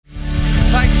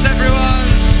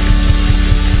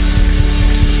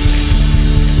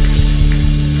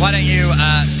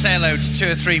say hello to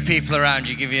 2 or 3 people around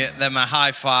you, give them a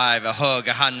high five, a hug,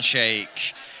 a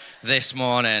handshake this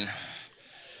morning.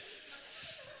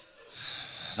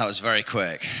 That was very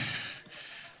quick.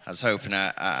 I was hoping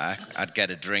I'd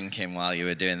get a drink in while you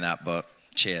were doing that, but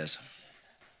cheers.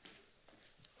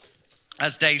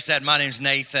 As Dave said, my name's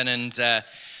Nathan, and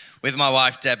with my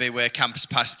wife Debbie, we're campus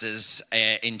pastors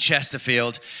in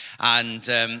Chesterfield. And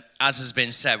as has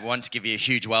been said, we want to give you a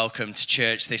huge welcome to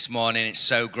church this morning. It's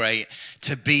so great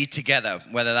to be together,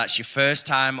 whether that's your first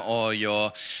time or your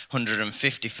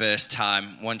 151st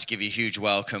time. We want to give you a huge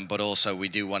welcome, but also we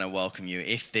do want to welcome you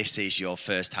if this is your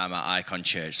first time at Icon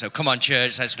Church. So come on,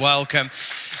 church, let's welcome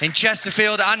in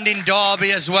Chesterfield and in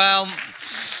Derby as well.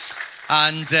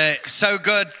 And so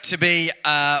good to be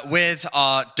with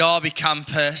our Derby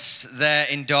campus there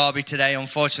in Derby today.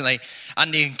 Unfortunately,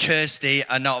 Andy and Kirsty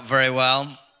are not very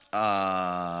well.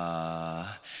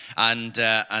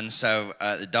 And so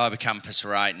the Derby campus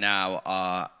right now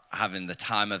are having the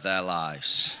time of their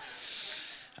lives.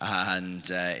 And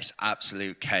it's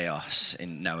absolute chaos.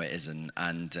 No, it isn't.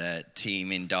 And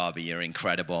team in Derby, you're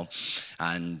incredible.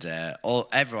 And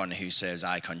everyone who serves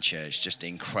Icon Church, just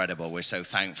incredible. We're so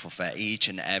thankful for each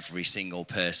and every single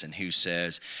person who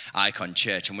serves Icon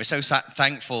Church. And we're so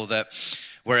thankful that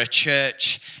we're a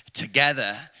church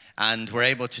together and we're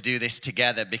able to do this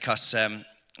together because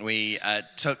we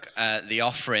took the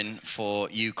offering for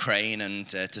Ukraine and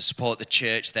to support the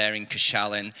church there in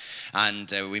Koszalin.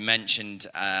 And we mentioned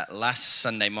last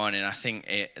Sunday morning, I think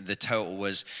the total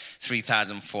was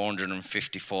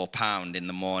 £3,454 in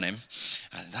the morning.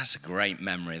 That's a great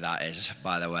memory, that is,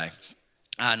 by the way.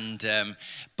 And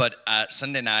but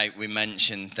Sunday night, we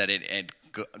mentioned that it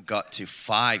got to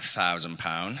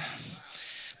 £5,000.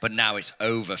 But now it's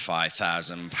over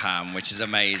 £5,000, which is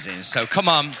amazing. So come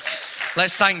on.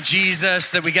 Let's thank Jesus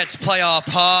that we get to play our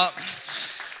part.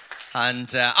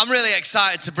 And I'm really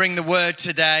excited to bring the word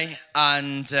today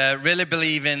and really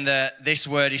believing that this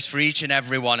word is for each and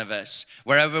every one of us.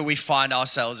 Wherever we find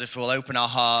ourselves, if we'll open our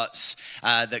hearts,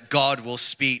 that God will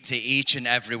speak to each and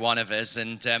every one of us.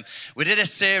 And we did a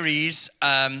series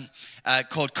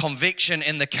called Conviction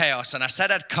in the Chaos. And I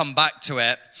said I'd come back to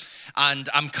it. And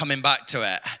I'm coming back to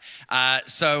it.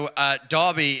 So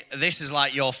Derby, this is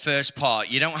like your first part.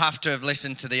 You don't have to have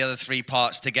listened to the other 3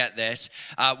 parts to get this.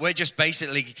 We're just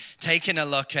basically taking a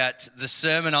look at the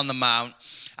Sermon on the Mount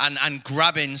and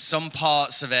grabbing some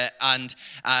parts of it and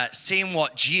seeing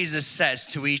what Jesus says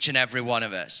to each and every one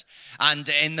of us. And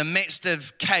in the midst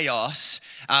of chaos,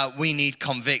 we need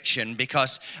conviction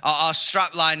because our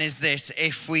strap line is this: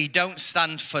 if we don't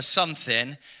stand for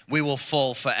something, we will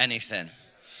fall for anything.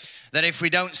 That if we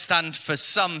don't stand for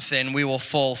something, we will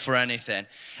fall for anything.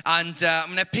 And I'm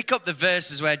going to pick up the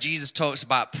verses where Jesus talks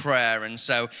about prayer. And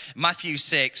so Matthew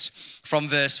 6 from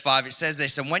verse 5, it says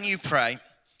this: "And when you pray,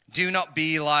 do not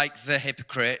be like the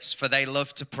hypocrites, for they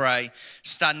love to pray,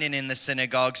 standing in the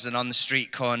synagogues and on the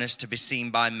street corners to be seen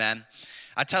by men.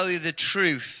 I tell you the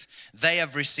truth, they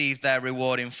have received their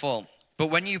reward in full. But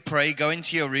when you pray, go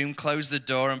into your room, close the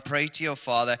door, and pray to your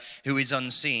Father who is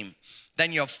unseen.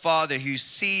 Then your Father who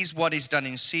sees what is done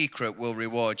in secret will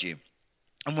reward you.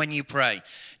 And when you pray,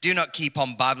 do not keep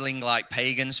on babbling like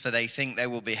pagans, for they think they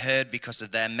will be heard because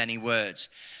of their many words.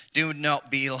 Do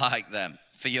not be like them,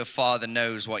 for your Father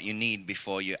knows what you need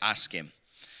before you ask him.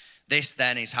 This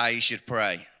then is how you should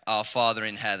pray. Our Father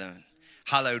in heaven,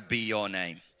 hallowed be your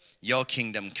name. Your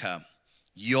kingdom come.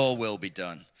 Your will be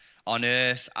done, on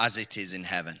earth as it is in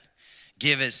heaven.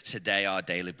 Give us today our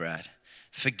daily bread.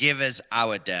 Forgive us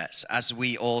our debts, as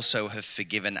we also have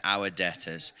forgiven our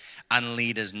debtors. And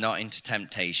lead us not into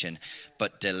temptation,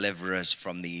 but deliver us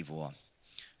from the evil one.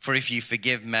 For if you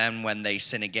forgive men when they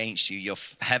sin against you, your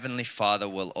heavenly Father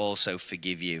will also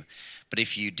forgive you. But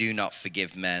if you do not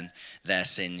forgive men their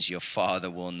sins, your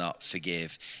Father will not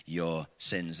forgive your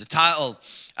sins." The title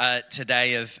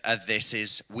today of this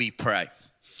is We Pray.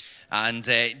 And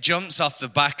it jumps off the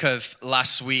back of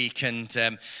last week and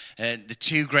the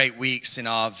 2 great weeks in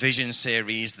our vision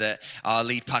series that our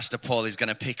lead pastor Paul is going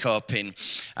to pick up in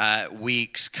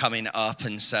weeks coming up.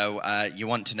 And so you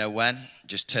want to know when?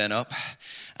 Just turn up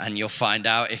and you'll find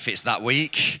out if it's that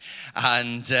week.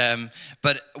 And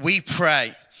but we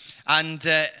pray. And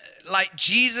like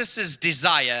Jesus'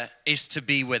 desire is to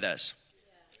be with us.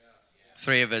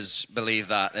 3 of us believe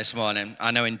that this morning. I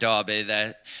know in Derby,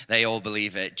 they all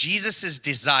believe it. Jesus'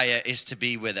 desire is to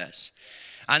be with us.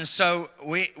 And so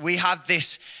we have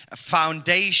this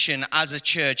foundation as a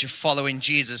church of following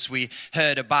Jesus. We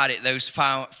heard about it, those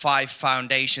 5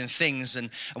 foundation things. And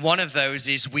one of those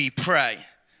is we pray.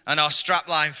 And our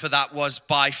strapline for that was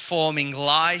by forming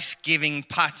life-giving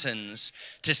patterns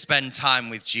to spend time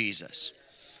with Jesus.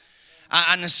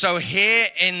 And so here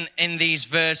in these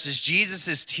verses, Jesus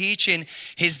is teaching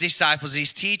his disciples,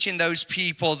 he's teaching those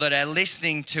people that are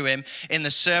listening to him in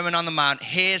the Sermon on the Mount,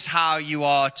 here's how you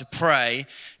are to pray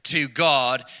to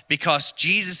God, because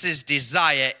Jesus'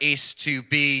 desire is to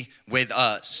be with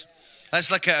us. Let's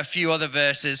look at a few other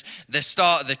verses. The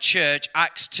start of the church,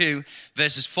 Acts 2,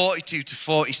 verses 42 to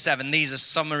 47. These are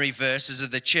summary verses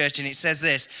of the church. And it says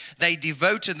this: they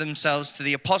devoted themselves to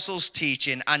the apostles'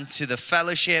 teaching and to the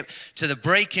fellowship, to the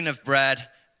breaking of bread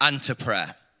and to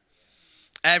prayer.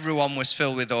 Everyone was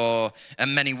filled with awe,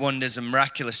 and many wonders and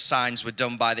miraculous signs were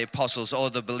done by the apostles. All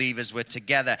the believers were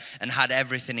together and had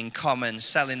everything in common,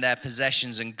 selling their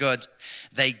possessions and goods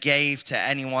they gave to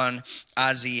anyone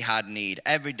as he had need.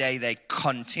 Every day they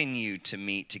continued to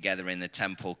meet together in the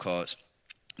temple courts.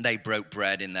 They broke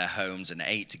bread in their homes and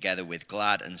ate together with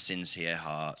glad and sincere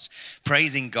hearts,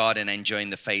 praising God and enjoying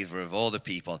the favor of all the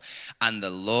people. And the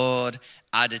Lord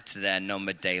added to their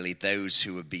number daily those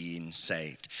who were being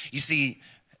saved. You see,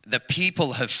 the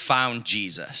people have found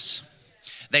Jesus.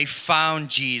 They found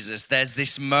Jesus. There's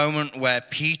this moment where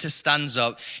Peter stands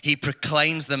up. He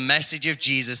proclaims the message of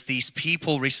Jesus. These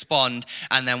people respond.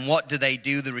 And then what do?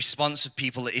 The response of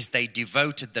people is they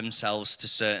devoted themselves to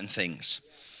certain things.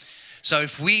 So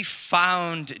if we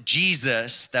found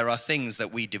Jesus, there are things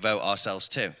that we devote ourselves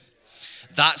to.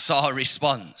 That's our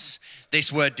response.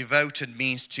 This word devoted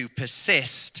means to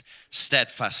persist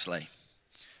steadfastly.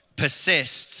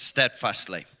 Persist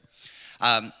steadfastly.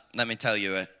 Let me tell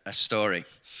you a story.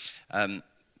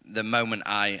 The moment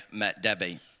I met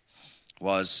Debbie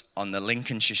was on the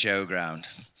Lincolnshire Showground.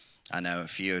 I know a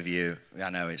few of you, I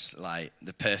know it's like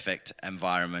the perfect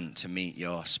environment to meet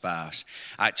your spouse.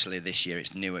 Actually, this year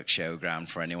it's Newark Showground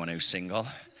for anyone who's single.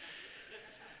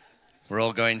 We're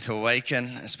all going to Awaken,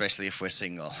 especially if we're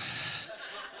single.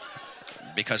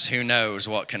 Because who knows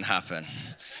what can happen.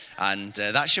 And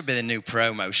that should be the new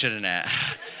promo, shouldn't it?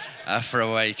 For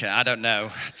Awaken. I don't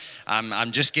know.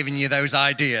 I'm just giving you those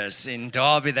ideas. In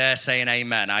Derby, they're saying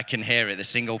amen. I can hear it. The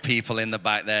single people in the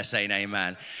back, they're saying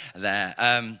amen there.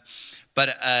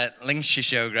 But Lincolnshire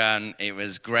Showground, it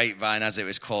was Grapevine, as it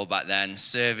was called back then,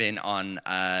 serving on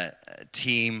a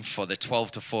team for the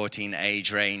 12 to 14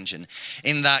 age range. And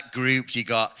in that group, you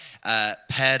got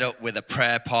paired up with a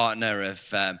prayer partner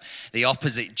of the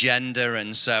opposite gender.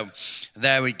 And so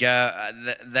there we go.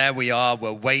 There we are.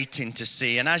 We're waiting to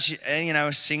see. And as you know,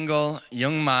 a single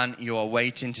young man, you are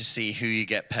waiting to see who you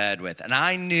get paired with. And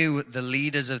I knew the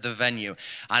leaders of the venue,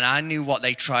 and I knew what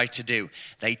they tried to do.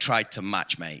 They tried to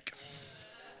matchmake.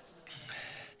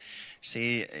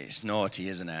 See, it's naughty,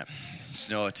 isn't it? It's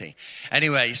naughty.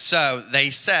 Anyway, so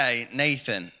they say,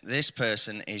 Nathan, this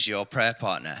person is your prayer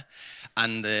partner.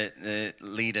 And the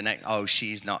leader next, oh,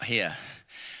 she's not here.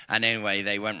 And anyway,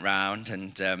 they went round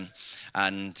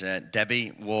and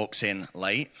Debbie walks in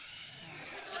late.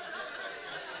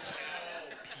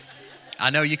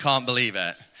 I know you can't believe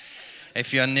it.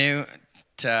 If you're new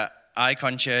to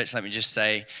Icon Church, let me just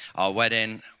say, our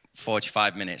wedding,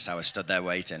 45 minutes, I was stood there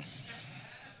waiting.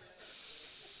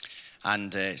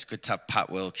 And it's good to have Pat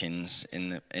Wilkins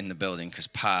in the building, because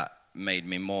Pat made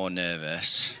me more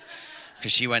nervous.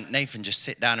 Because she went, Nathan, just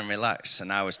sit down and relax.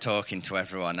 And I was talking to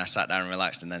everyone. I sat down and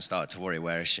relaxed and then started to worry,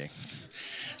 where is she?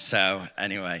 So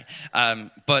anyway,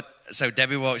 so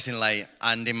Debbie walks in late.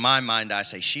 And in my mind, I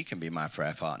say, she can be my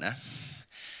prayer partner.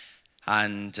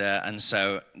 And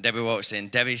so Debbie walks in.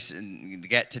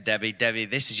 Get to Debbie. Debbie,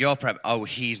 this is your prayer. Oh,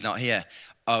 he's not here.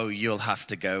 Oh, you'll have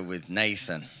to go with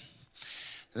Nathan.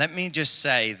 Let me just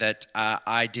say that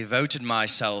I devoted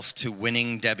myself to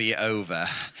winning Debbie over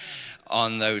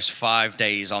on those 5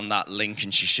 days on that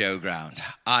Lincolnshire Showground.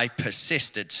 I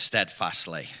persisted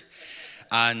steadfastly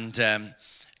and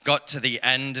got to the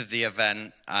end of the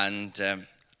event, and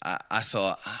I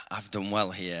thought, I've done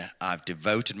well here. I've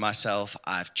devoted myself.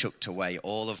 I've chucked away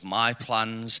all of my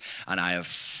plans, and I have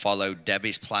followed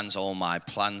Debbie's plans. All my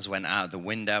plans went out the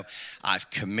window. I've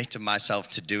committed myself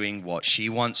to doing what she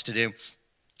wants to do.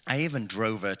 I even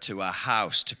drove her to her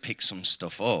house to pick some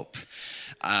stuff up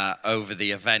over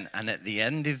the event. And at the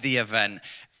end of the event,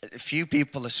 a few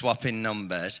people are swapping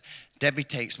numbers. Debbie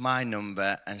takes my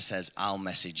number and says, I'll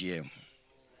message you.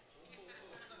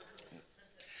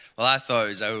 Well, I thought it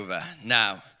was over.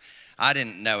 Now, I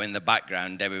didn't know in the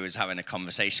background Debbie was having a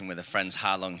conversation with her friends.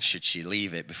 How long should she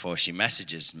leave it before she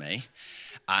messages me?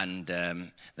 And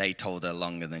they told her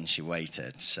longer than she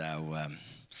waited. So,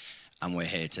 and we're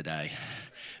here today.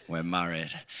 We're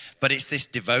married. But it's this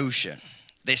devotion,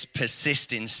 this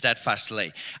persisting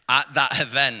steadfastly. At that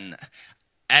event,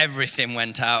 everything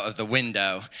went out of the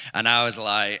window. And I was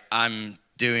like, I'm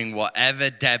doing whatever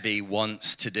Debbie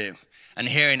wants to do. And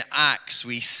here in Acts,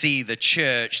 we see the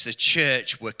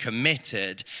church were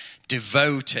committed,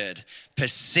 devoted,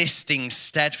 persisting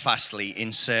steadfastly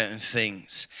in certain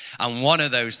things. And one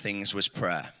of those things was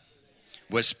prayer.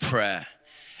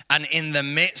 And in the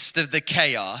midst of the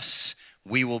chaos,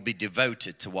 we will be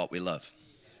devoted to what we love.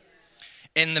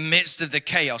 In the midst of the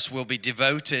chaos, we'll be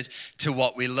devoted to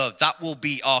what we love. That will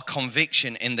be our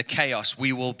conviction in the chaos.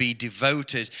 We will be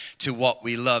devoted to what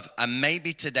we love. And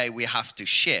maybe today we have to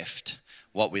shift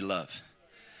what we love.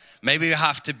 Maybe we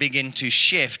have to begin to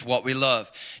shift what we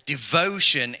love.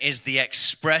 Devotion is the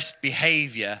expressed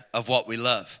behavior of what we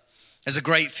love. There's a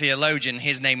great theologian,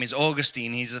 his name is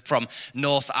Augustine, he's from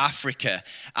North Africa,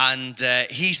 and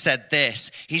he said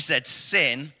this, he said,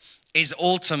 sin is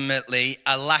ultimately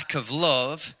a lack of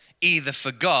love either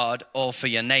for God or for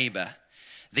your neighbor.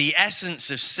 The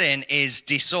essence of sin is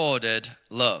disordered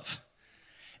love.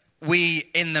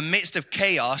 In the midst of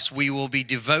chaos, we will be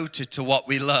devoted to what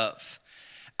we love.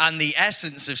 And the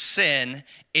essence of sin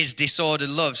is disordered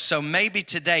love. So maybe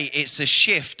today it's a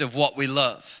shift of what we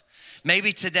love.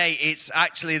 Maybe today it's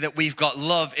actually that we've got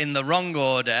love in the wrong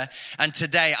order, and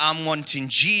today I'm wanting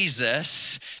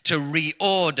Jesus to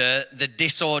reorder the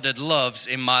disordered loves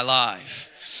in my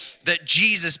life. That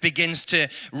Jesus begins to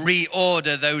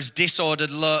reorder those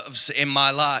disordered loves in my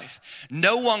life.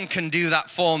 No one can do that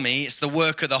for me. It's the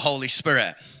work of the Holy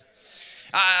Spirit.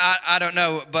 I don't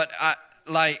know, but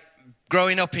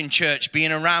growing up in church,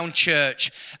 being around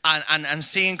church, and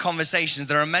seeing conversations.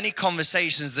 There are many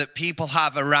conversations that people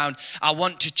have around, I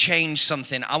want to change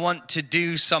something, I want to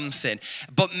do something.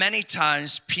 But many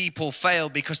times people fail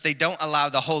because they don't allow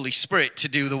the Holy Spirit to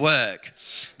do the work.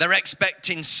 They're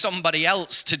expecting somebody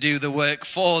else to do the work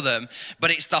for them,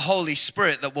 but it's the Holy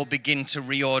Spirit that will begin to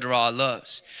reorder our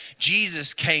loves.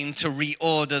 Jesus came to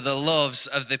reorder the loves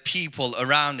of the people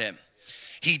around him.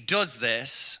 He does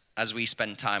this as we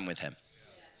spend time with him.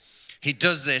 He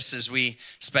does this as we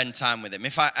spend time with him.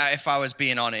 If I was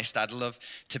being honest, I'd love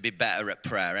to be better at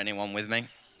prayer. Anyone with me?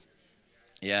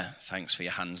 Yeah, thanks for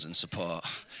your hands and support.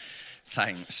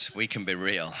 Thanks, we can be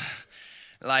real.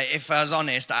 If I was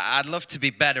honest, I'd love to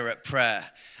be better at prayer.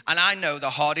 And I know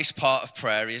the hardest part of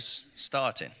prayer is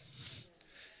starting.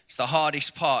 It's the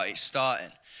hardest part, it's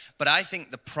starting. But I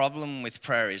think the problem with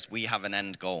prayer is we have an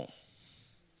end goal.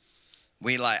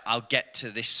 I'll get to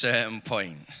this certain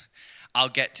point. I'll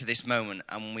get to this moment,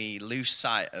 and we lose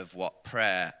sight of what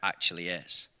prayer actually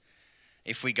is.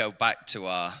 If we go back to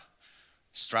our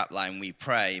strapline, we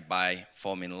pray by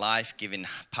forming life-giving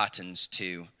patterns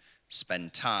to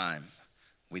spend time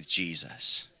with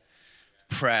Jesus.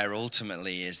 Prayer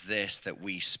ultimately is this, that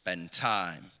we spend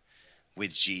time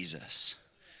with Jesus.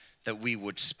 That we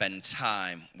would spend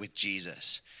time with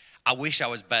Jesus. I wish I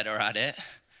was better at it,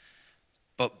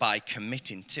 but by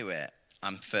committing to it,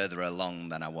 I'm further along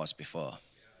than I was before.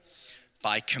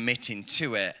 By committing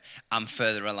to it, I'm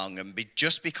further along. And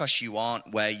just because you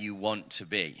aren't where you want to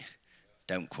be,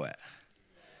 don't quit.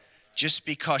 Just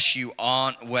because you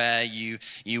aren't where you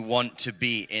want to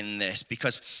be in this.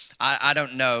 Because I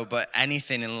don't know, but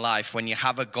anything in life, when you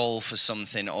have a goal for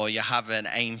something or you have an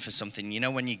aim for something,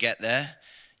 when you get there,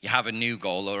 you have a new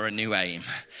goal or a new aim.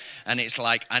 And it's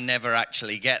I never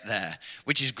actually get there,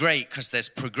 which is great because there's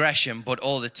progression, but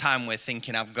all the time we're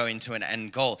thinking I'm going to an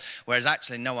end goal. Whereas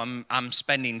actually, no, I'm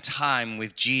spending time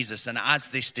with Jesus. And as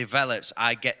this develops,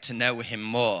 I get to know him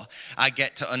more. I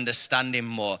get to understand him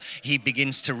more. He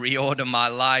begins to reorder my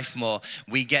life more.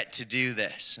 We get to do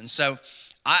this. And so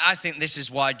I think this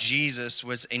is why Jesus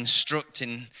was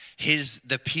instructing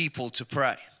the people to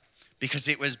pray. Because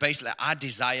it was basically, I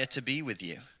desire to be with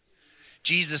you.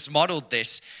 Jesus modeled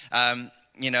this.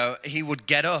 He would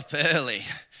get up early,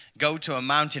 go to a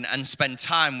mountain and spend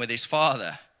time with his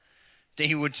Father.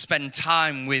 He would spend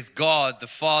time with God, the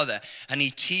Father. And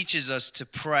he teaches us to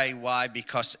pray. Why?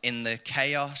 Because in the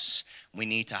chaos, we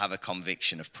need to have a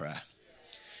conviction of prayer.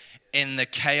 In the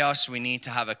chaos, we need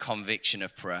to have a conviction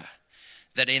of prayer.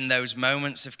 That in those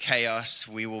moments of chaos,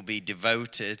 we will be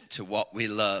devoted to what we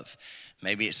love.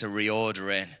 Maybe it's a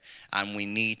reordering, and we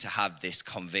need to have this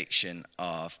conviction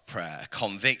of prayer, a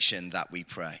conviction that we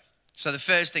pray. So the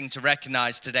first thing to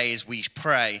recognize today is we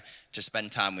pray to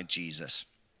spend time with Jesus.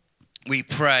 We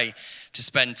pray to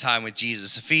spend time with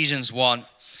Jesus. Ephesians 1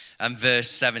 and verse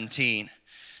 17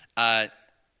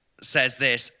 says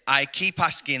this, I keep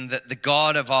asking that the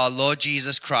God of our Lord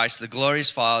Jesus Christ, the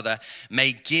glorious Father,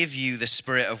 may give you the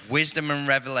spirit of wisdom and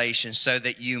revelation so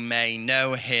that you may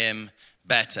know him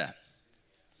better.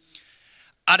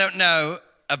 I don't know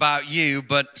about you,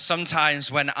 but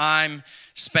sometimes when I'm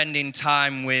spending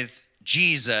time with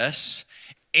Jesus,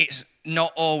 it's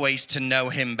not always to know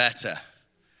him better.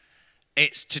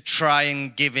 It's to try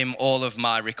and give him all of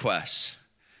my requests.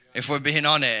 If we're being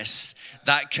honest,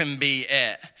 that can be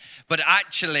it. But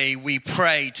actually, we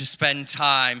pray to spend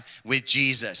time with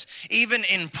Jesus. Even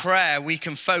in prayer, we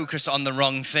can focus on the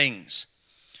wrong things.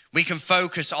 We can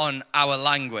focus on our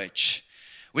language.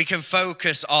 We can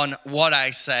focus on what I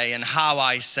say and how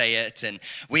I say it. And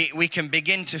we can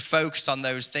begin to focus on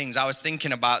those things. I was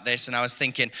thinking about this, and I was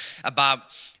thinking about,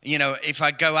 if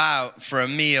I go out for a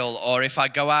meal or if I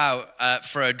go out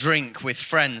for a drink with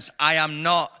friends, I am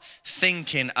not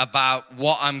thinking about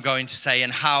what I'm going to say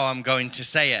and how I'm going to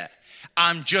say it.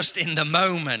 I'm just in the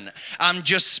moment. I'm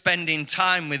just spending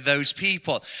time with those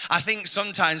people. I think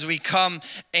sometimes we come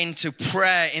into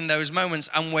prayer in those moments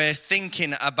and we're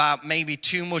thinking about maybe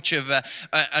too much of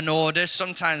an order.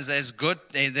 Sometimes it's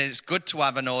good to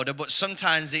have an order, but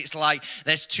sometimes it's like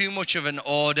there's too much of an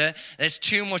order. There's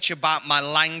too much about my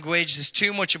language. There's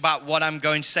too much about what I'm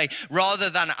going to say. Rather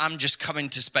than I'm just coming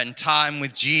to spend time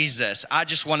with Jesus. I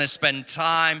just want to spend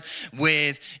time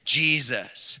with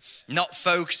Jesus. Not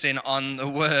focusing on the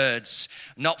words,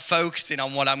 not focusing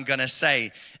on what I'm going to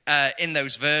say. In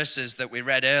those verses that we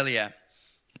read earlier,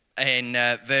 in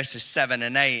verses 7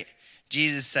 and 8,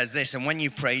 Jesus says this, and when you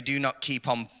pray, do not keep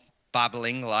on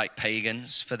babbling like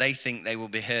pagans, for they think they will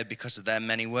be heard because of their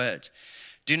many words.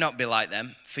 Do not be like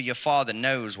them, for your Father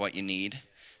knows what you need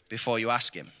before you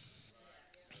ask him.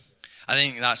 I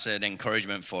think that's an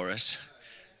encouragement for us.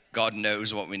 God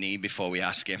knows what we need before we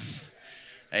ask him.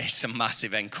 It's a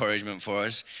massive encouragement for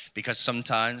us because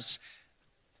sometimes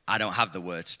I don't have the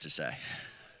words to say.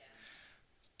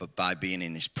 But by being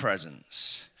in his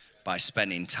presence, by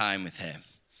spending time with him,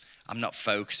 I'm not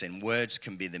focusing. Words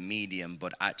can be the medium,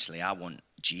 but actually I want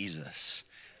Jesus.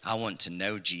 I want to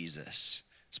know Jesus.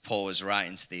 As Paul was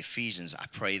writing to the Ephesians, I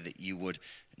pray that you would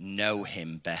know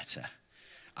him better.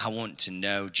 I want to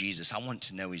know Jesus. I want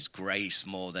to know his grace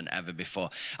more than ever before.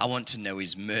 I want to know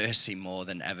his mercy more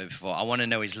than ever before. I want to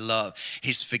know his love,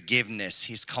 his forgiveness,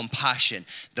 his compassion,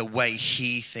 the way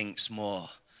he thinks more.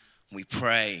 We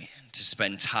pray to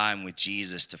spend time with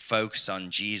Jesus, to focus on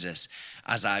Jesus.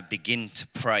 As I begin to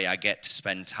pray, I get to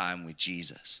spend time with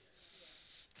Jesus.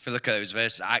 If you look at those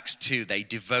verses, Acts 2, they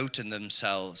devoted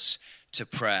themselves to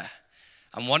prayer.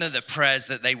 And one of the prayers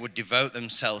that they would devote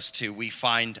themselves to, we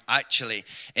find actually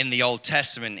in the Old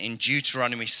Testament, in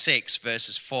Deuteronomy 6,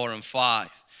 verses 4 and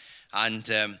 5. And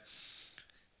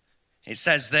it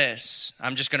says this.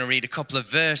 I'm just going to read a couple of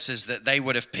verses that they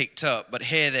would have picked up. But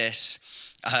hear this.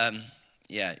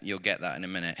 You'll get that in a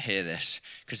minute. Hear this.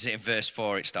 Because in verse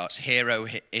 4 it starts, Hear, O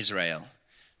Israel,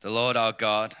 the Lord our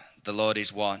God, the Lord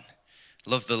is one.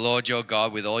 Love the Lord your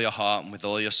God with all your heart and with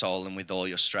all your soul and with all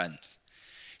your strength.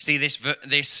 See,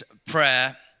 this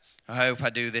prayer, I hope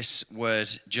I do this word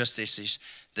justice, is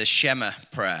the Shema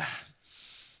prayer.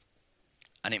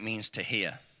 And it means to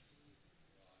hear.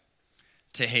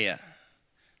 To hear.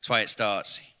 That's why it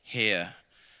starts, hear,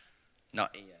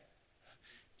 not ear.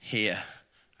 Hear,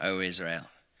 O Israel.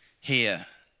 Hear,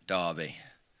 Derby.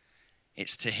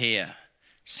 It's to hear.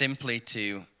 Simply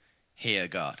to hear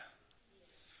God.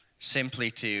 Simply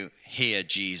to hear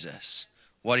Jesus.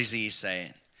 What is he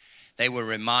saying? They were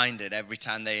reminded every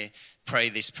time they pray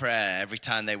this prayer, every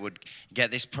time they would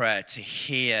get this prayer, to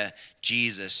hear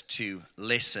Jesus, to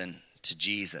listen to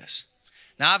Jesus.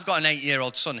 Now, I've got an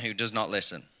 8-year-old son who does not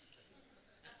listen.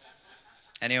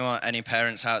 Any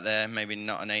parents out there? Maybe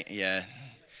not an 8? Yeah,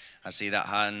 I see that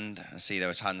hand. I see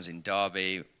those hands in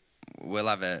Derby. We'll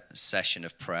have a session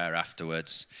of prayer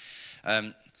afterwards.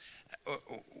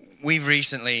 We've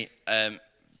recently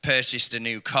purchased a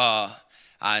new car.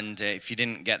 And if you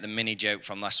didn't get the mini joke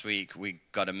from last week, we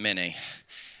got a mini.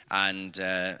 And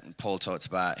Paul talked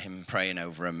about him praying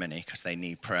over a mini because they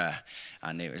need prayer.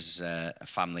 And it was a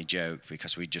family joke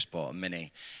because we just bought a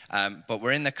mini. But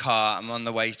we're in the car. I'm on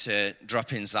the way to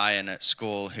drop in Zion at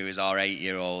school, who is our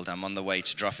 8-year-old. I'm on the way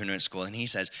to drop him at school. And he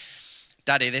says,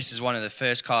 Daddy, this is one of the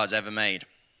first cars ever made.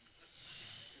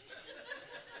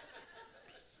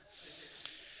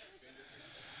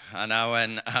 And I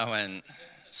went,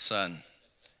 son,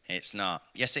 it's not.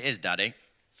 Yes, it is, Daddy.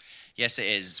 Yes, it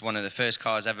is. It's one of the first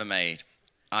cars ever made.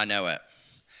 I know it.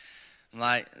 I'm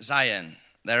like, Zion,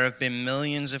 there have been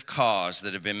millions of cars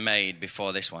that have been made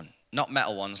before this one. Not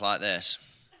metal ones like this.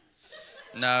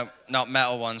 No, not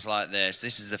metal ones like this.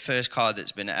 This is the first car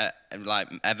that's been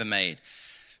ever made.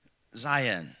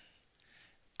 Zion.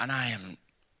 And I am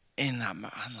in that.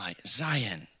 I'm like,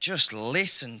 Zion, just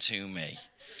listen to me.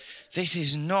 This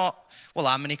is not. Well,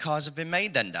 how many cars have been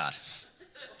made then, Dad?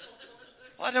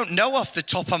 Well, I don't know off the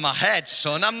top of my head,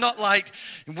 son. I'm not like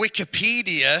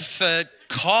Wikipedia for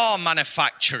car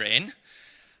manufacturing.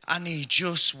 And he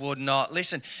just would not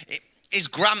listen. His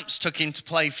gramps took him to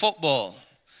play football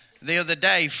the other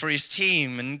day for his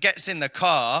team and gets in the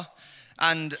car,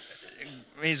 and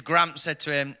his gramps said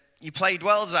to him, "You played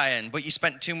well, Zion, but you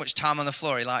spent too much time on the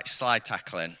floor." He likes slide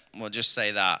tackling. We'll just say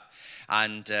that.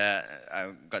 And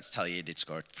I got to tell you, he did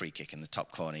score a free kick in the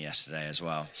top corner yesterday as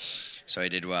well. So he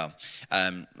did well.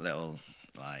 Little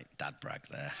like dad brag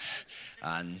there.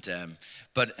 And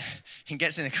but he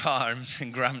gets in the car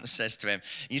and Gramps says to him,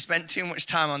 "You spent too much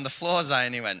time on the floor,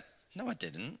 Zion." He went, "No, I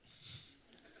didn't.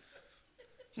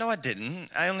 No, I didn't.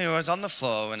 I only was on the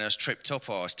floor when I was tripped up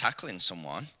or I was tackling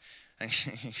someone." And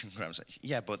Gramps said,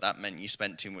 "Yeah, but that meant you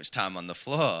spent too much time on the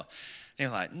floor." And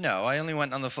you're like, "No, I only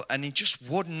went on the floor." And he just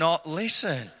would not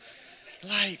listen.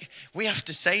 Like, we have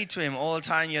to say to him all the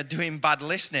time, "You're doing bad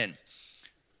listening."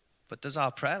 But does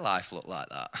our prayer life look like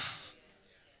that?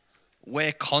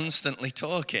 We're constantly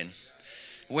talking.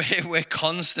 We're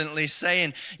constantly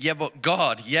saying, "Yeah, but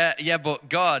God, yeah, but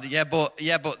God, yeah, but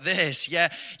this, yeah,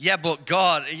 but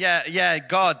God, yeah,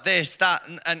 God, this, that,"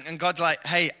 and God's like,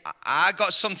 "Hey, I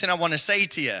got something I want to say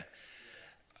to you.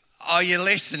 Are you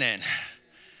listening?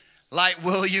 Like,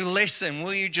 will you listen?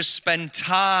 Will you just spend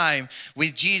time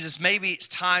with Jesus?" Maybe it's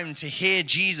time to hear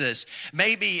Jesus.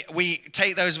 Maybe we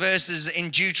take those verses in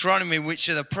Deuteronomy, which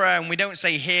are the prayer, and we don't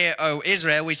say, "Hear, O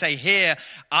Israel." We say, "Hear,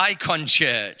 Icon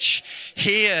Church.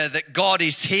 Hear that God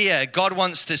is here. God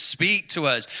wants to speak to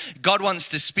us. God wants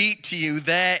to speak to you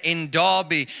there in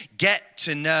Derby. Get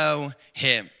to know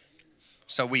him."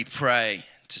 So we pray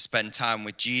to spend time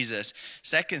with Jesus.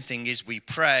 Second thing is we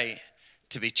pray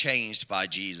to be changed by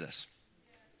Jesus.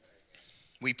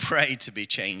 We pray to be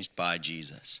changed by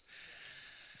Jesus.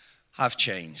 I've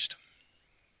changed.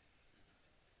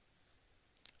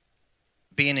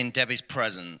 Being in Debbie's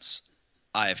presence,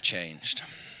 I have changed.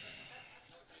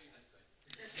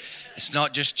 It's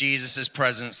not just Jesus'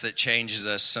 presence that changes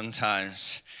us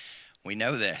sometimes. We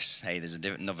know this. Hey, there's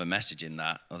another message in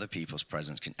that. Other people's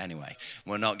presence can. Anyway,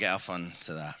 we'll not get off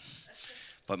onto that.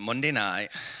 But Monday night,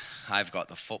 I've got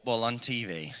the football on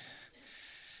TV.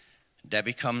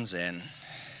 Debbie comes in,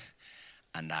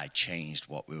 and I changed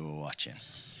what we were watching.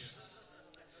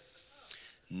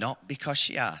 Not because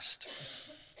she asked,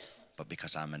 but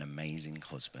because I'm an amazing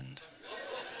husband.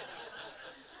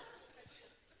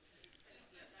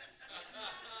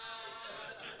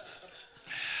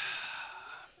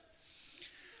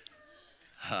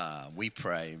 We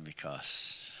pray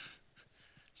because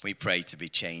we pray to be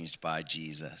changed by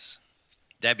Jesus.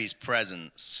 Debbie's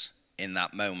presence in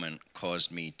that moment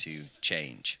caused me to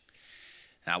change.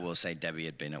 And I will say Debbie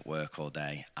had been at work all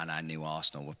day, and I knew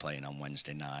Arsenal were playing on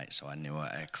Wednesday night, so I knew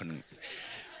I couldn't.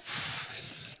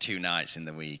 2 nights in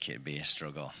the week, it'd be a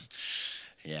struggle.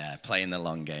 Yeah, playing the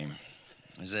long game.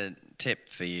 There's a tip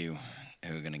for you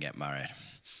who are going to get married.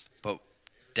 But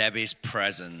Debbie's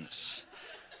presence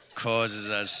causes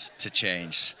us to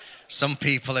change. Some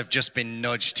people have just been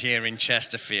nudged here in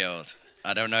Chesterfield.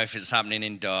 I don't know if it's happening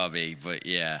in Derby, but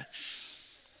yeah.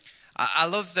 I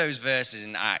love those verses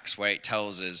in Acts where it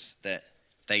tells us that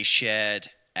they shared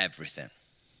everything.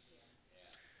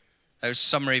 Those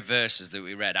summary verses that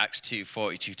we read, Acts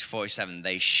 2:42-47,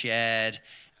 they shared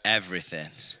everything.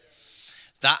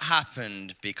 That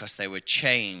happened because they were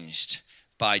changed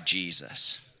by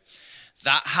Jesus.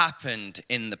 That happened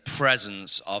in the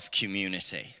presence of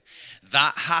community.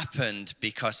 That happened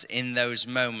because in those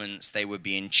moments they were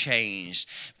being changed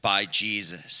by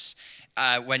Jesus.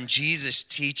 When Jesus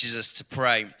teaches us to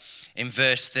pray, in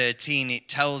verse 13, it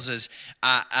tells us,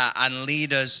 and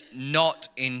lead us not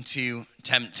into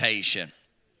temptation,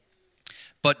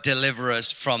 but deliver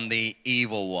us from the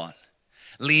evil one.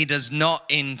 Lead us not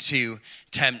into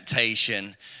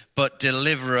temptation, but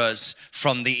deliver us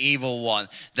from the evil one.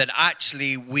 That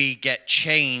actually we get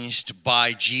changed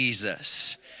by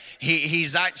Jesus.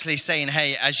 He's actually saying,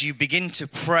 hey, as you begin to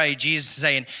pray, Jesus is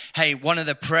saying, hey, one of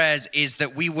the prayers is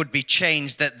that we would be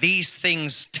changed, that these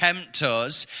things tempt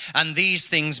us, and these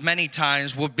things many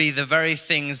times would be the very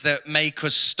things that make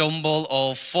us stumble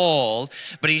or fall.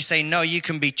 But he's saying, no, you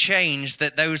can be changed,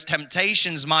 that those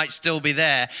temptations might still be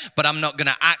there, but I'm not going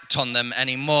to act on them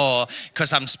anymore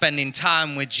because I'm spending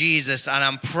time with Jesus and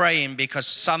I'm praying because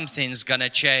something's going to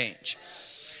change.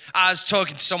 I was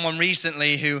talking to someone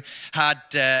recently who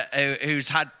did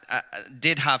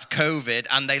have COVID,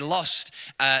 and they lost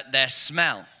their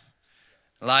smell.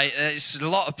 Like, it's a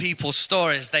lot of people's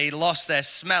stories. They lost their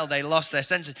smell, they lost their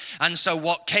senses, and so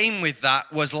what came with that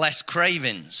was less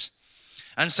cravings,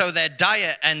 and so their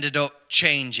diet ended up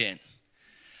changing.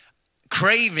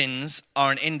 Cravings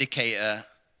are an indicator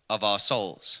of our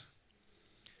souls.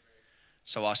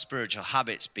 So our spiritual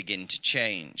habits begin to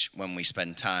change when we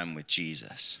spend time with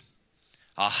Jesus.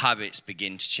 Our habits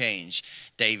begin to change.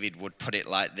 David would put it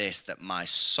like this, that my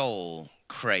soul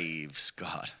craves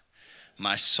God.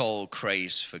 My soul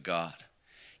craves for God.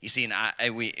 You see,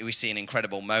 we see an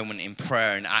incredible moment in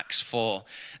prayer in Acts 4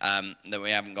 that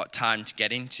we haven't got time to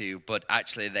get into, but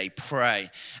actually they pray,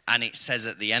 and it says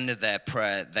at the end of their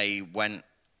prayer, they went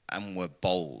and were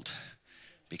bold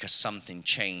because something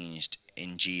changed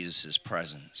in Jesus'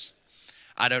 presence.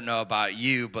 I don't know about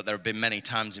you, but there have been many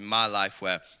times in my life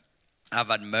where I've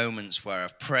had moments where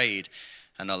I've prayed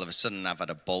and all of a sudden I've had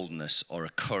a boldness or a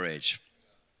courage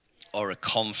or a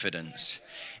confidence.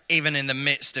 Even in the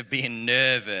midst of being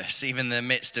nervous, even in the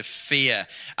midst of fear,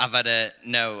 I've had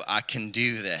no, I can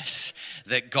do this.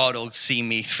 That God will see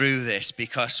me through this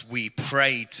because we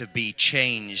pray to be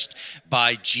changed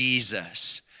by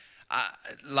Jesus.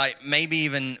 Like maybe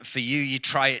even for you, you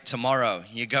try it tomorrow.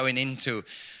 You're going into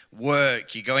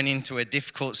work, you're going into a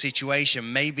difficult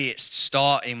situation. Maybe it's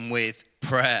starting with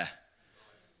prayer.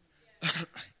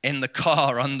 In the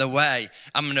car, on the way,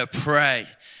 I'm going to pray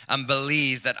and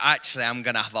believe that actually I'm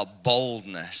going to have a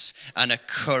boldness and a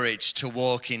courage to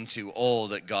walk into all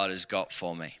that God has got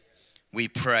for me. We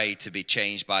pray to be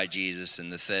changed by Jesus.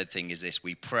 And the third thing is this: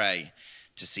 we pray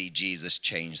to see Jesus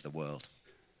change the world.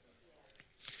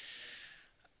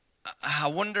 I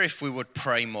wonder if we would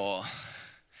pray more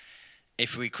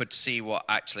if we could see what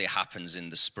actually happens in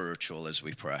the spiritual as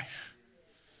we pray.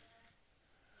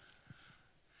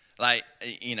 Like,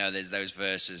 you know, there's those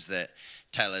verses that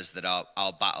tell us that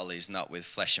our battle is not with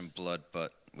flesh and blood,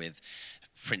 but with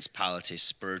principalities,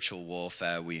 spiritual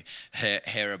warfare. We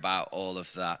hear about all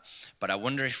of that. But I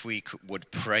wonder if we would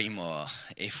pray more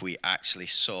if we actually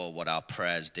saw what our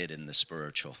prayers did in the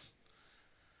spiritual.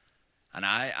 And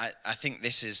I think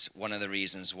this is one of the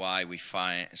reasons why we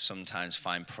sometimes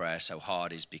find prayer so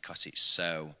hard, is because it's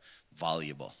so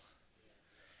valuable.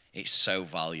 It's so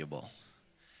valuable.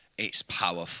 It's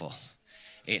powerful.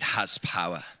 It has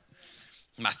power.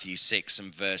 Matthew 6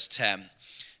 and verse 10,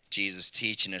 Jesus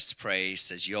teaching us to pray, he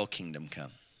says, your kingdom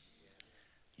come.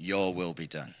 Your will be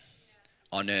done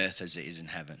on earth as it is in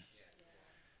heaven.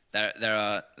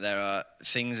 There are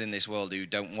things in this world who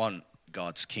don't want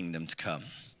God's kingdom to come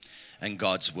and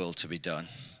God's will to be done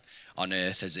on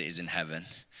earth as it is in heaven.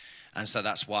 And so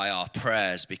that's why our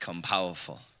prayers become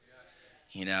powerful.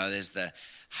 You know, there's the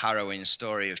harrowing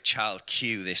story of child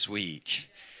Q this week.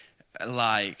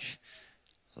 Like,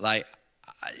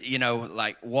 you know,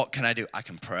 like, what can I do? I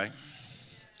can pray.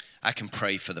 I can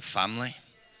pray for the family.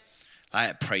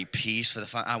 I pray peace for the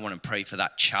family. I want to pray for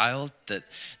that child, that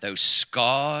those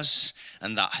scars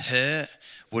and that hurt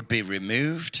would be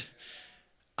removed.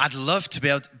 I'd love to be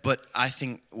able to, but I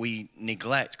think we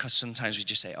neglect, because sometimes we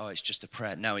just say, oh, it's just a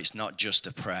prayer. No, it's not just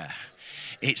a prayer.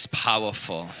 It's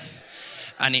powerful.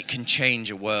 And it can change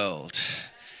a world.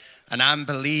 And I'm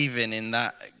believing in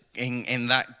that. In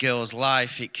that girl's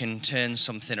life, it can turn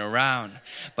something around.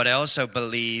 But I also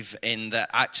believe in that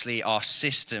actually our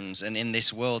systems and in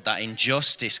this world, that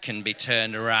injustice can be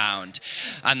turned around.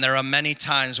 And there are many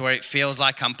times where it feels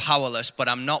like I'm powerless, but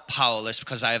I'm not powerless,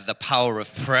 because I have the power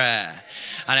of prayer.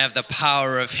 And I have the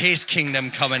power of his kingdom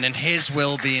coming and his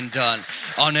will being done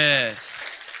on earth.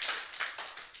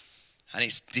 And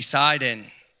it's deciding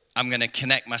I'm going to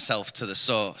connect myself to the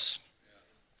source.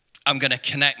 I'm going to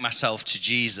connect myself to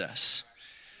Jesus.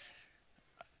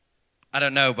 I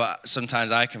don't know, but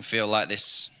sometimes I can feel like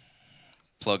this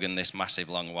plug in this massive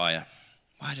long wire.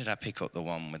 Why did I pick up the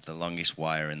one with the longest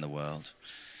wire in the world?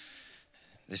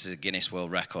 This is a Guinness World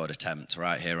Record attempt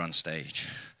right here on stage.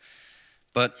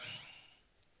 But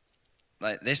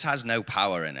like, this has no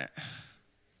power in it.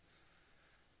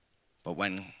 But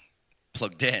when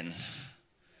plugged in,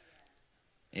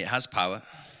 it has power.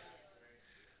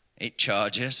 It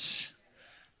charges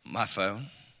my phone.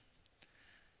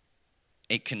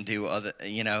 It can do other,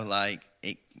 you know, like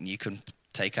you can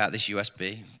take out this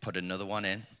USB, put another one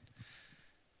in.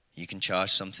 You can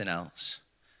charge something else.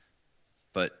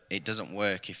 But it doesn't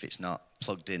work if it's not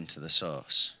plugged into the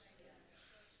source.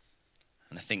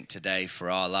 And I think today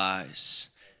for our lives,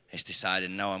 it's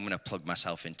decided, no, I'm going to plug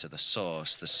myself into the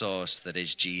source that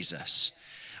is Jesus.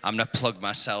 I'm going to plug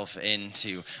myself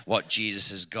into what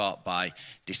Jesus has got by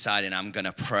deciding I'm going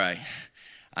to pray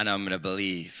and I'm going to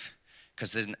believe.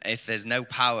 Because if there's no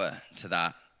power to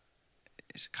that,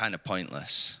 it's kind of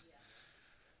pointless.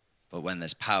 But when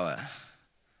there's power,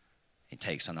 it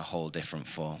takes on a whole different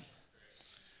form.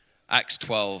 Acts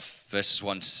 12, verses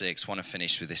 1 to 6. I want to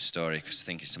finish with this story because I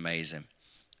think it's amazing.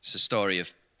 It's the story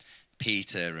of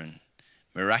Peter and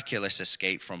Miraculous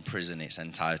Escape from Prison, it's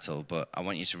entitled, but I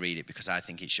want you to read it because I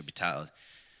think it should be titled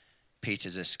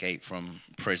Peter's Escape from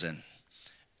Prison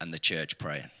and the Church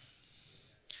Praying.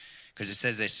 Because it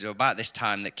says this: so about this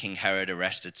time that King Herod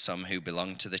arrested some who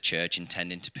belonged to the church,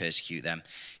 intending to persecute them.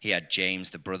 He had James,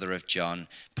 the brother of John,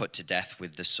 put to death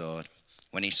with the sword.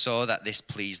 When he saw that this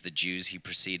pleased the Jews, he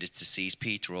proceeded to seize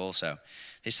Peter also.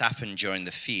 This happened during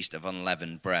the feast of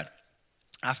unleavened bread.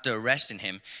 After arresting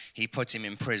him, he put him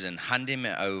in prison, handing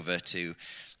him over to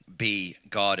be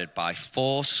guarded by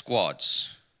 4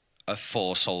 squads of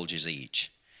 4 soldiers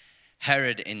each.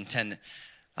 Herod intended,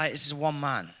 this is one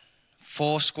man.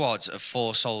 4 squads of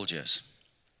 4 soldiers,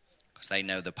 because they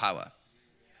know the power.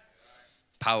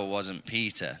 Power wasn't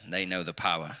Peter, they know the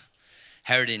power.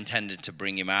 Herod intended to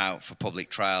bring him out for public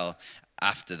trial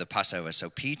after the Passover, so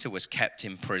Peter was kept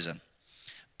in prison.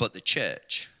 But the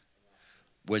church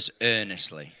was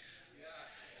earnestly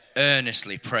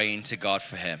praying to God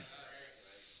for him.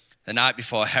 The night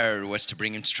before Herod was to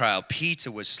bring him to trial, Peter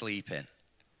was sleeping.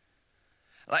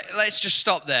 Let's just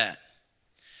stop there.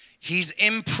 He's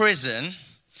in prison,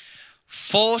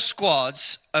 4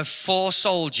 squads of 4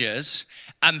 soldiers,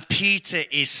 and Peter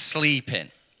is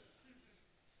sleeping.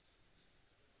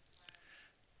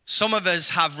 Some of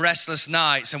us have restless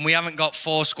nights and we haven't got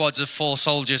 4 squads of 4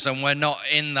 soldiers and we're not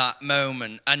in that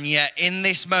moment. And yet in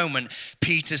this moment,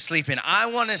 Peter's sleeping. I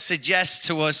want to suggest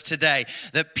to us today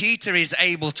that Peter is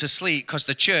able to sleep because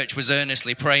the church was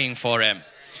earnestly praying for him.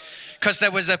 Because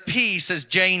there was a peace, as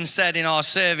Jane said in our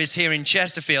service here in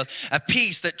Chesterfield, a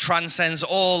peace that transcends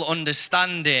all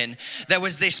understanding. There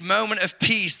was this moment of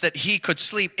peace that he could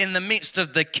sleep in the midst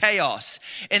of the chaos.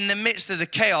 In the midst of the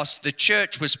chaos, the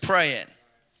church was praying.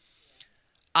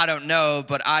 I don't know,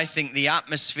 but I think the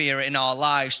atmosphere in our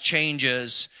lives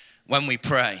changes when we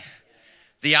pray.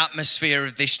 The atmosphere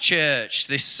of this church,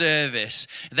 this service,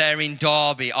 there in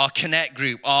Derby, our connect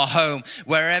group, our home,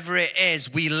 wherever it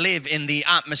is, we live in the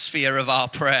atmosphere of our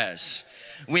prayers.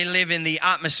 We live in the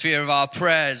atmosphere of our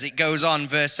prayers. It goes on,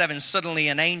 verse 7, suddenly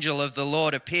an angel of the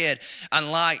Lord appeared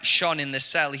and light shone in the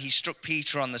cell. He struck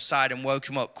Peter on the side and woke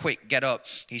him up. Quick, get up,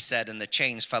 he said, and the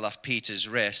chains fell off Peter's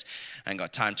wrist. I ain't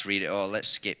got time to read it all. Let's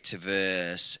skip to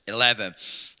verse 11.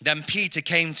 Then Peter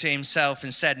came to himself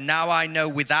and said, now I know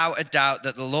without a doubt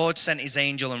that the Lord sent his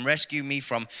angel and rescued me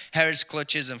from Herod's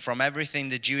clutches and from everything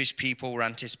the Jewish people were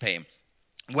anticipating.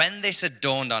 When this had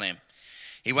dawned on him,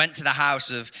 he went to the house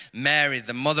of Mary,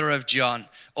 the mother of John,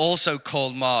 also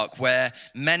called Mark, where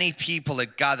many people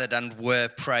had gathered and were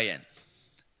praying.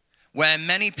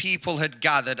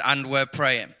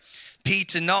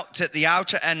 Peter knocked at the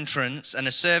outer entrance, and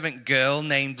a servant girl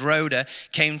named Rhoda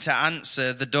came to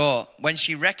answer the door. When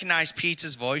she recognized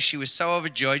Peter's voice, she was so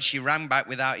overjoyed she ran back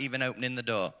without even opening the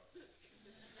door.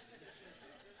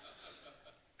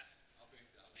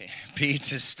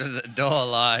 Peter stood at the door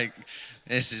like,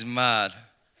 this is mad,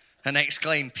 and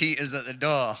exclaimed, Peter's at the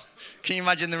door. Can you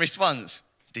imagine the response?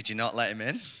 Did you not let him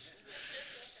in?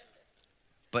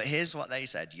 But here's what they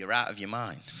said, you're out of your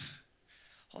mind.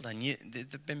 Hold on,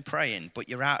 they've been praying, but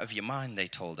you're out of your mind, they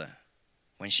told her.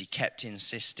 When she kept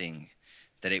insisting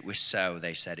that it was so,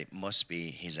 they said, it must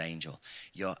be his angel.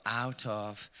 You're out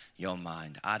of your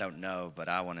mind. I don't know, but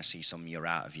I want to see some you're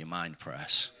out of your mind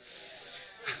prayers.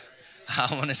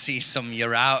 I want to see some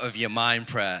you're out of your mind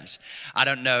prayers. I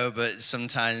don't know, but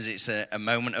sometimes it's a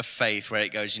moment of faith where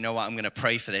it goes, you know what, I'm going to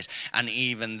pray for this, and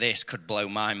even this could blow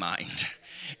my mind.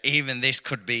 Even this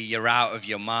could be you're out of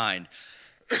your mind.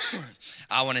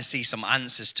 I want to see some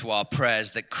answers to our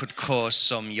prayers that could cause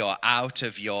some you're out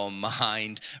of your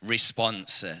mind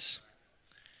responses.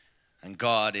 And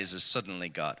God is a suddenly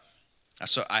God.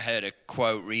 I heard a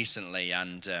quote recently,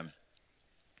 and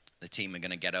the team are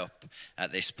going to get up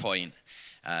at this point.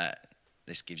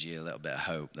 This gives you a little bit of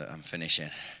hope that I'm finishing.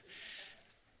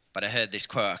 But I heard this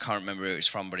quote, I can't remember who it was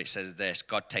from, but it says this: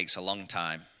 God takes a long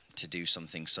time to do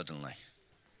something suddenly.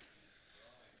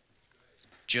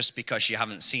 Just because you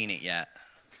haven't seen it yet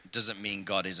doesn't mean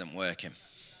God isn't working.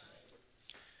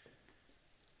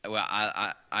 Well,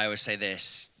 I always say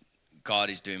this: God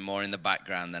is doing more in the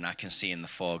background than I can see in the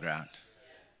foreground.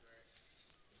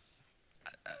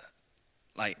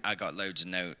 I got loads of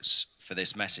notes for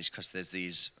this message because there's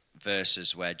these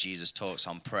verses where Jesus talks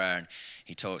on prayer, and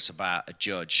he talks about a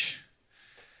judge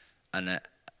and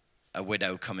a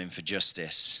widow coming for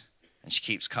justice, and she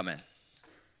keeps coming.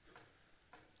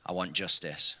 I want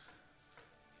justice.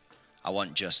 I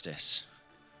want justice.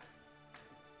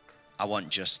 I want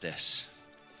justice.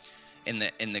 In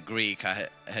the Greek, I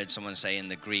heard someone say in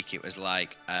the Greek it was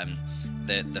like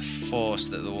the force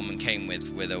that the woman came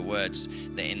with her words,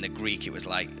 that in the Greek it was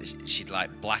like she'd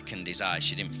like blackened his eye.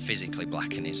 She didn't physically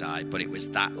blacken his eye, but it was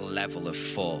that level of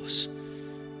force.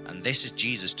 And this is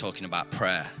Jesus talking about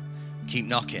prayer. Keep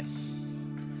knocking.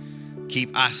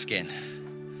 Keep asking.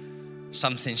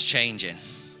 Something's changing.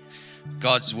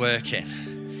 God's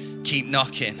working. Keep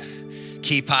knocking.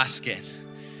 Keep asking.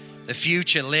 The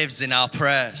future lives in our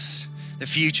prayers. The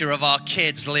future of our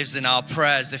kids lives in our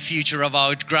prayers. The future of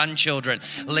our grandchildren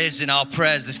lives in our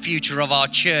prayers. The future of our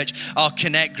church, our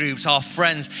connect groups, our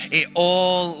friends, it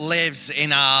all lives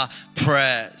in our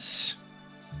prayers.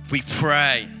 We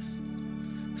pray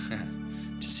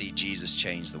to see Jesus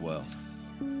change the world.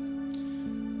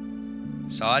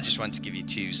 So I just want to give you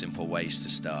 2 simple ways to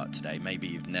start today. Maybe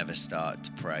you've never started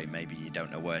to pray. Maybe you don't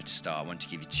know where to start. I want to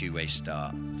give you 2 ways to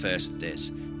start. First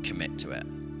is commit to it.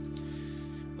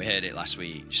 We heard it last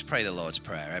week. Just pray the Lord's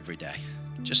Prayer every day.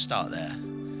 Just start there.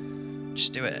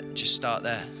 Just do it. Just start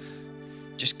there.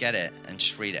 Just get it and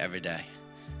just read it every day.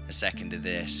 The second of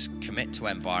this, commit to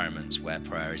environments where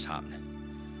prayer is happening.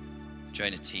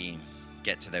 Join a team.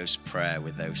 Get to those prayer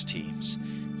with those teams.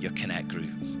 Your connect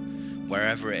group.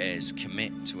 Wherever it is,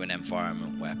 commit to an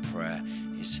environment where prayer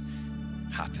is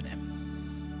happening.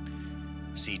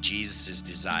 See, Jesus'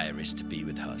 desire is to be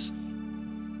with us.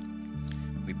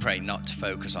 We pray not to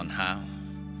focus on how,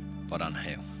 but on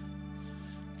who.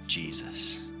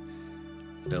 Jesus.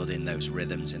 Building those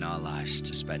rhythms in our lives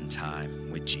to spend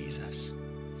time with Jesus.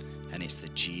 And it's the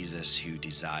Jesus who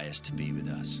desires to be with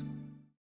us.